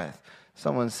that breath.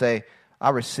 Someone say,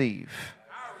 I receive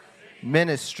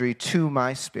ministry to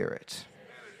my spirit.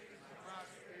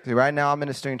 See, right now I'm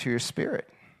ministering to your spirit.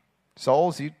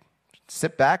 Souls, you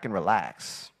sit back and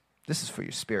relax. This is for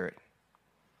your spirit.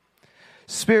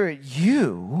 Spirit,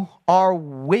 you are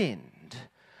wind.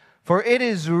 For it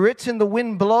is written, the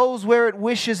wind blows where it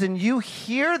wishes, and you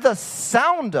hear the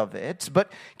sound of it,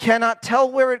 but cannot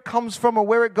tell where it comes from or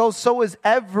where it goes. So is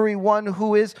everyone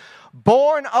who is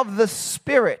born of the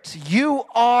Spirit. You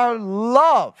are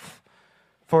love.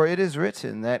 For it is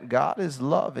written that God is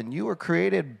love, and you were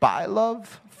created by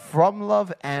love, from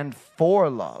love, and for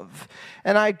love.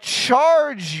 And I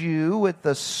charge you with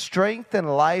the strength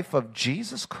and life of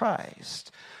Jesus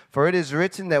Christ. For it is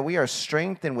written that we are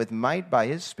strengthened with might by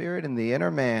his Spirit in the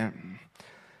inner man.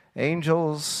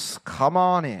 Angels, come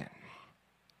on in.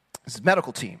 This is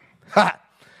medical team.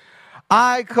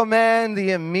 I command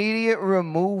the immediate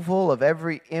removal of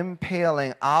every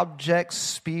impaling object,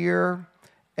 spear,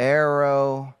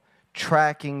 arrow,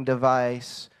 tracking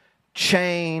device,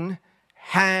 chain,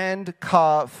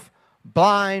 handcuff,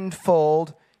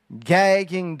 blindfold,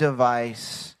 gagging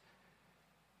device,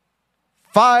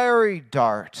 fiery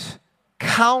dart,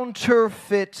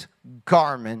 counterfeit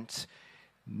garment,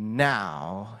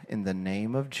 now in the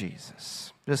name of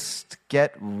Jesus. Just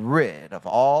get rid of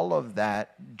all of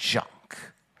that junk.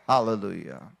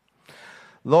 Hallelujah.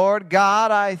 Lord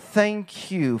God, I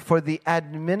thank you for the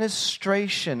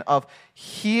administration of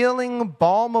healing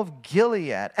balm of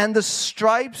Gilead and the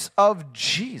stripes of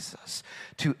Jesus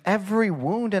to every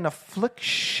wound and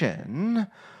affliction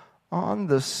on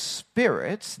the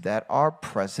spirits that are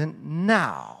present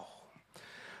now.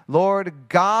 Lord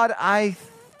God, I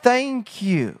thank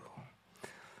you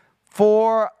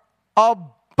for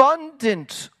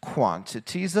abundant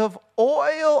quantities of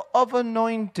oil of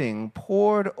anointing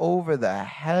poured over the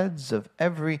heads of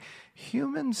every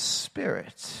human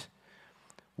spirit.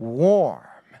 Warm,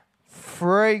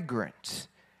 fragrant,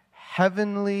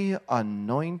 heavenly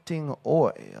anointing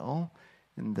oil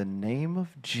in the name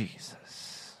of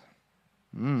Jesus.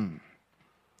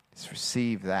 Let's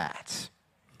receive that.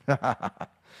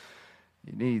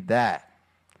 You need that.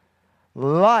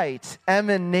 Light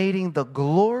emanating the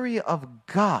glory of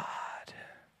God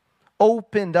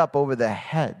opened up over the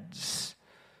heads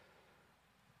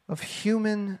of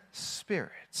human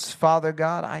spirits. Father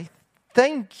God, I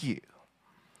thank you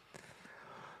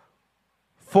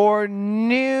for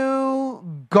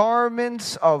new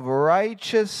garments of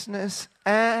righteousness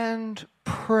and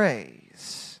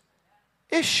praise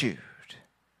issued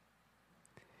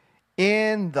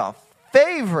in the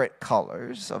favorite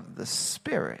colors of the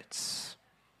spirits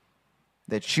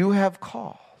that you have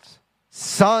called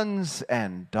sons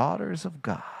and daughters of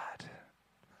God.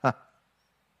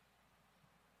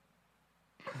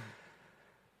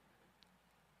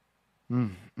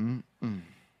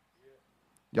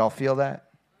 Y'all feel that?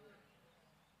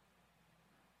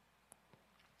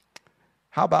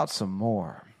 How about some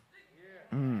more?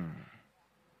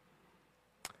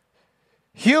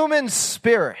 Human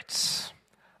spirits,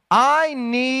 I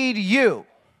need you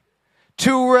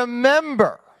to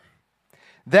remember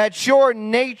that your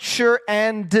nature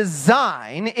and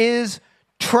design is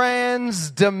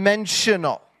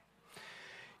transdimensional.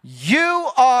 You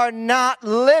are not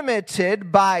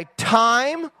limited by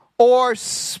time or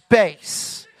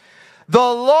space. The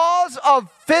laws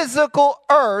of physical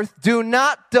earth do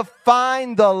not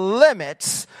define the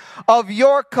limits of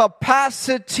your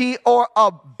capacity or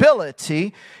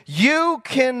ability. You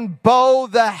can bow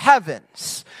the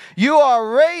heavens. You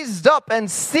are raised up and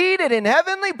seated in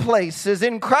heavenly places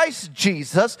in Christ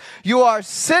Jesus. You are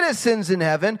citizens in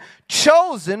heaven,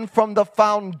 chosen from the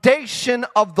foundation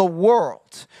of the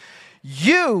world.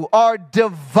 You are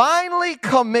divinely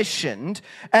commissioned,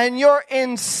 and your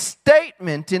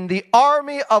instatement in the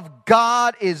army of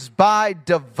God is by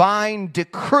divine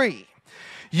decree.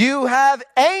 You have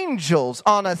angels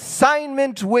on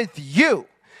assignment with you.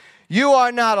 You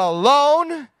are not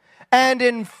alone, and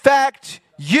in fact,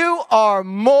 you are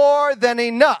more than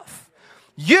enough.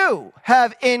 You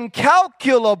have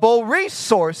incalculable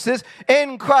resources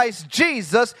in Christ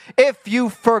Jesus if you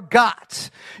forgot.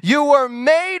 You were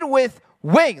made with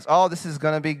wings. Oh, this is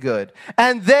going to be good.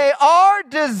 And they are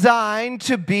designed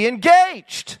to be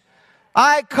engaged.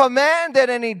 I command that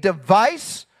any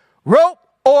device, rope,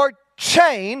 or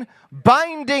chain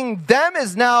binding them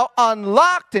is now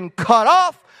unlocked and cut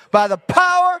off by the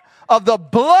power of the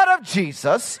blood of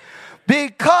Jesus,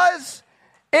 because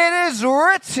it is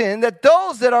written that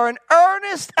those that are in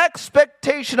earnest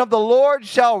expectation of the Lord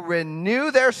shall renew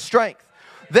their strength.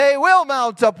 They will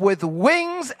mount up with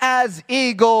wings as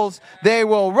eagles. They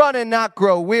will run and not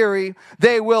grow weary.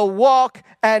 They will walk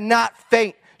and not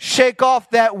faint. Shake off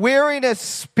that weariness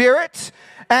spirit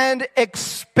and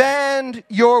expand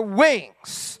your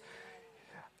wings.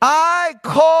 I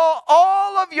call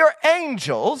all of your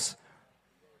angels,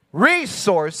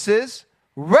 resources,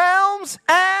 realms,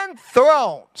 and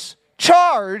thrones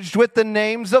charged with the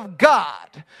names of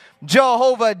God.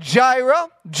 Jehovah Jireh,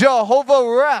 Jehovah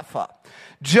Rapha,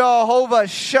 Jehovah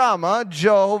Shammah,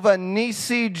 Jehovah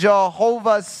Nisi,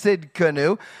 Jehovah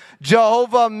Sidkenu,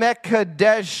 Jehovah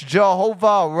Mekadesh, Jehovah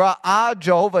Ra'ah,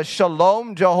 Jehovah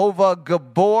Shalom, Jehovah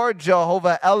Gabor,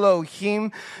 Jehovah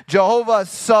Elohim, Jehovah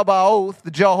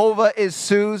Sabaoth, Jehovah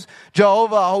Isus,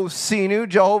 Jehovah Hosinu,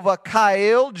 Jehovah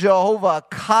Kail, Jehovah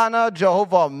Kana,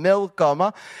 Jehovah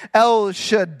Milkama, El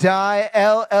Shaddai,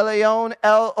 El Elyon,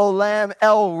 El Olam,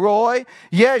 El Roy,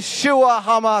 Yeshua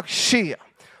HaMashiach.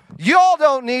 Y'all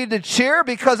don't need to cheer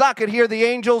because I could hear the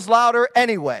angels louder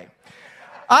anyway.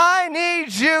 I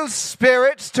need you,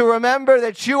 spirits, to remember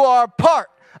that you are part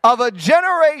of a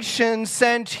generation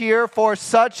sent here for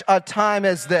such a time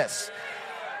as this.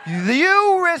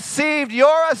 You received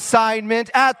your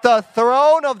assignment at the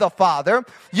throne of the Father.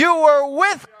 You were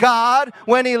with God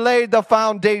when He laid the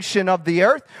foundation of the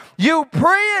earth. You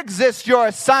pre-exist your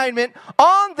assignment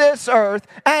on this earth,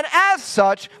 and as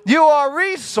such, you are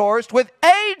resourced with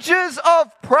ages of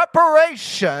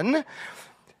preparation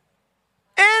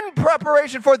in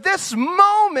preparation for this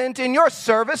moment in your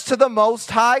service to the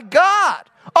Most High God.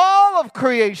 All of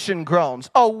creation groans,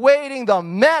 awaiting the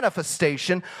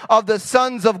manifestation of the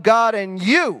sons of God, and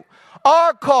you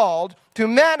are called to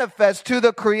manifest to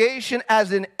the creation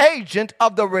as an agent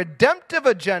of the redemptive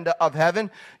agenda of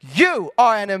heaven. You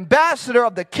are an ambassador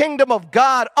of the kingdom of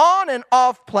God on and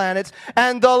off planets,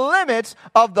 and the limits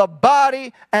of the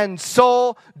body and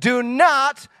soul do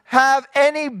not have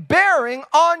any bearing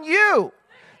on you.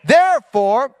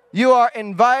 Therefore, you are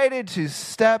invited to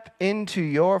step into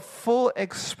your full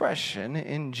expression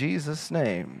in Jesus'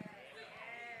 name.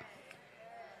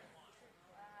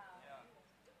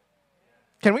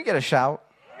 Can we get a shout?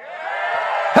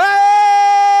 Hey!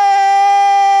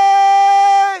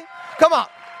 Come on.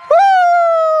 Woo!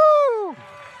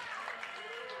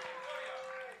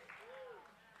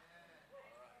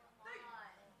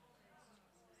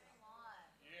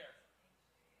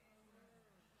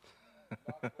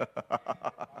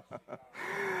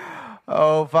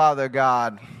 Oh, Father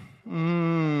God.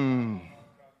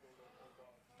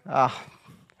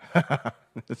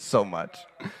 So much.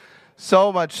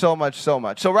 So much.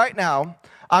 So right now,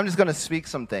 I'm just going to speak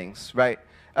some things, right?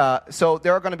 So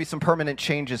there are going to be some permanent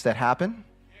changes that happen,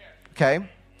 okay?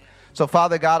 So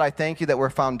Father God, I thank you that where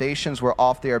foundations were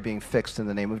off, they are being fixed in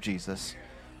the name of Jesus.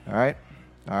 All right?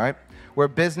 Where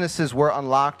businesses were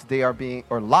unlocked, they are being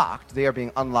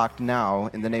unlocked now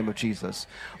in the name of Jesus.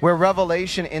 Where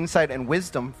revelation, insight, and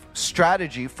wisdom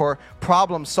strategy for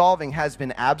problem solving has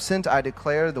been absent, I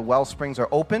declare the well springs are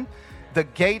open. The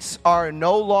gates are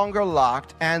no longer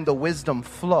locked and the wisdom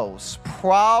flows.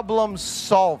 Problem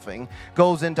solving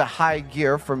goes into high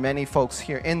gear for many folks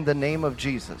here in the name of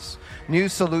Jesus. New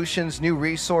solutions, new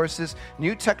resources,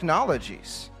 new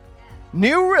technologies,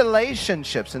 new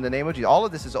relationships in the name of Jesus. All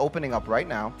of this is opening up right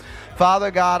now.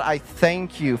 Father God, I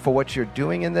thank you for what you're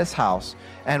doing in this house,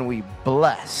 and we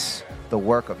bless the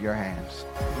work of your hands.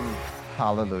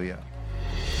 Hallelujah.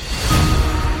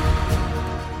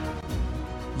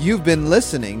 You've been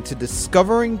listening to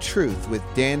Discovering Truth with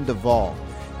Dan Duval.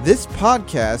 This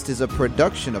podcast is a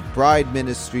production of Bride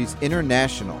Ministries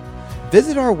International.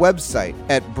 Visit our website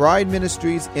at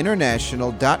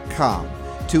brideministriesinternational.com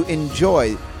to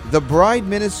enjoy the Bride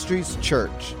Ministries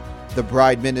Church, the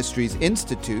Bride Ministries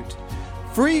Institute,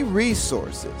 free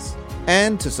resources,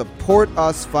 and to support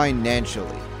us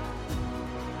financially.